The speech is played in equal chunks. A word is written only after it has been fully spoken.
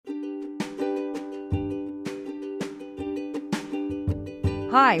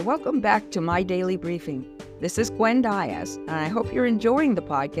Hi, welcome back to My Daily Briefing. This is Gwen Diaz, and I hope you're enjoying the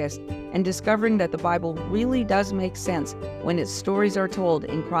podcast and discovering that the Bible really does make sense when its stories are told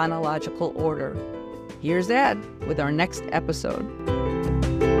in chronological order. Here's Ed with our next episode.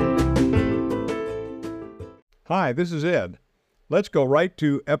 Hi, this is Ed. Let's go right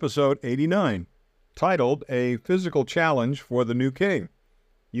to episode 89, titled A Physical Challenge for the New King.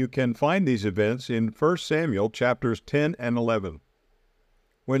 You can find these events in 1 Samuel chapters 10 and 11.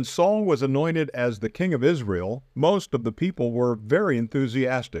 When Saul was anointed as the king of Israel, most of the people were very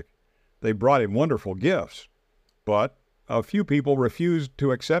enthusiastic. They brought him wonderful gifts, but a few people refused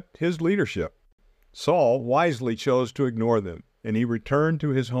to accept his leadership. Saul wisely chose to ignore them, and he returned to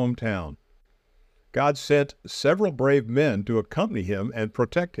his hometown. God sent several brave men to accompany him and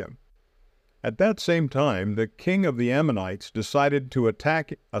protect him. At that same time, the king of the Ammonites decided to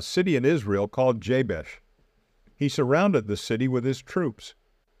attack a city in Israel called Jabesh. He surrounded the city with his troops.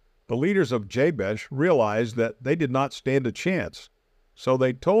 The leaders of Jabesh realized that they did not stand a chance, so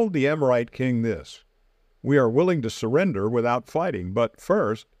they told the Amorite king this: "We are willing to surrender without fighting, but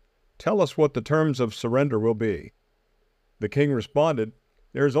first, tell us what the terms of surrender will be." The king responded,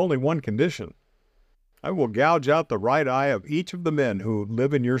 "There is only one condition. I will gouge out the right eye of each of the men who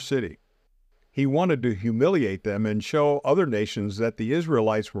live in your city." He wanted to humiliate them and show other nations that the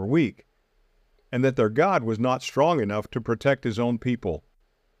Israelites were weak and that their God was not strong enough to protect his own people.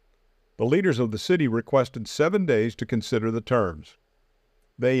 The leaders of the city requested 7 days to consider the terms.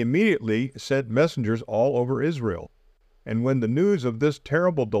 They immediately sent messengers all over Israel, and when the news of this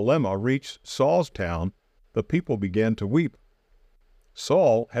terrible dilemma reached Saul's town, the people began to weep.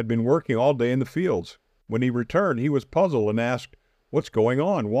 Saul had been working all day in the fields. When he returned, he was puzzled and asked, "What's going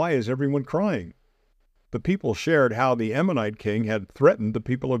on? Why is everyone crying?" The people shared how the Ammonite king had threatened the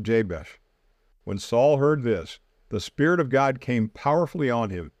people of Jabesh. When Saul heard this, the Spirit of God came powerfully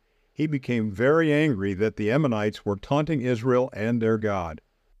on him. He became very angry that the Ammonites were taunting Israel and their God.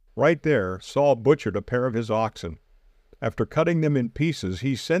 Right there, Saul butchered a pair of his oxen. After cutting them in pieces,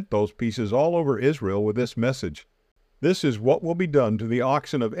 he sent those pieces all over Israel with this message: "This is what will be done to the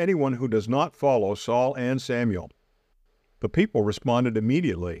oxen of anyone who does not follow Saul and Samuel." The people responded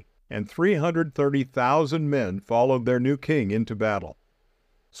immediately, and 330,000 men followed their new king into battle.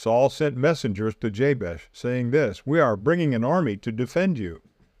 Saul sent messengers to Jabesh, saying this: "We are bringing an army to defend you.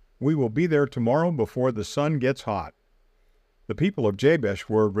 We will be there tomorrow before the sun gets hot." The people of Jabesh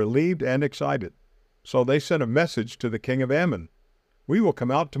were relieved and excited, so they sent a message to the king of Ammon: "We will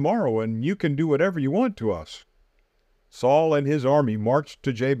come out tomorrow, and you can do whatever you want to us." Saul and his army marched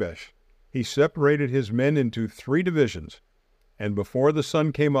to Jabesh. He separated his men into 3 divisions, and before the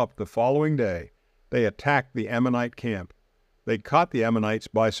sun came up the following day, they attacked the Ammonite camp. They caught the Ammonites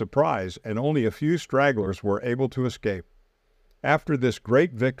by surprise, and only a few stragglers were able to escape. After this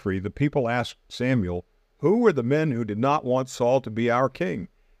great victory, the people asked Samuel, "Who were the men who did not want Saul to be our king?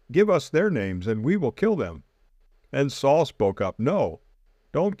 Give us their names, and we will kill them." And Saul spoke up, "No,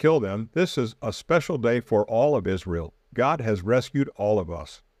 don't kill them. This is a special day for all of Israel. God has rescued all of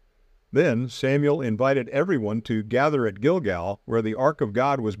us." Then Samuel invited everyone to gather at Gilgal, where the Ark of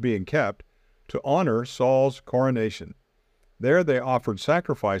God was being kept, to honor Saul's coronation. There they offered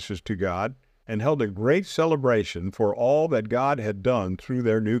sacrifices to God and held a great celebration for all that God had done through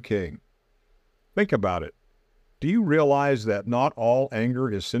their new king. Think about it. Do you realize that not all anger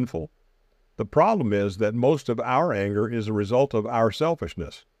is sinful? The problem is that most of our anger is a result of our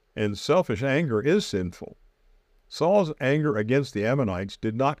selfishness, and selfish anger is sinful. Saul's anger against the Ammonites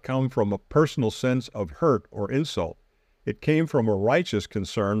did not come from a personal sense of hurt or insult. It came from a righteous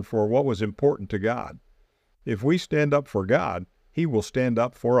concern for what was important to God. If we stand up for God, He will stand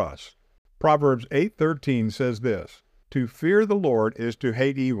up for us. Proverbs 8:13 says this: "To fear the Lord is to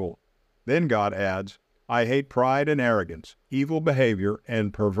hate evil." Then God adds, "I hate pride and arrogance, evil behavior,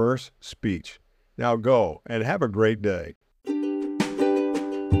 and perverse speech." Now go and have a great day.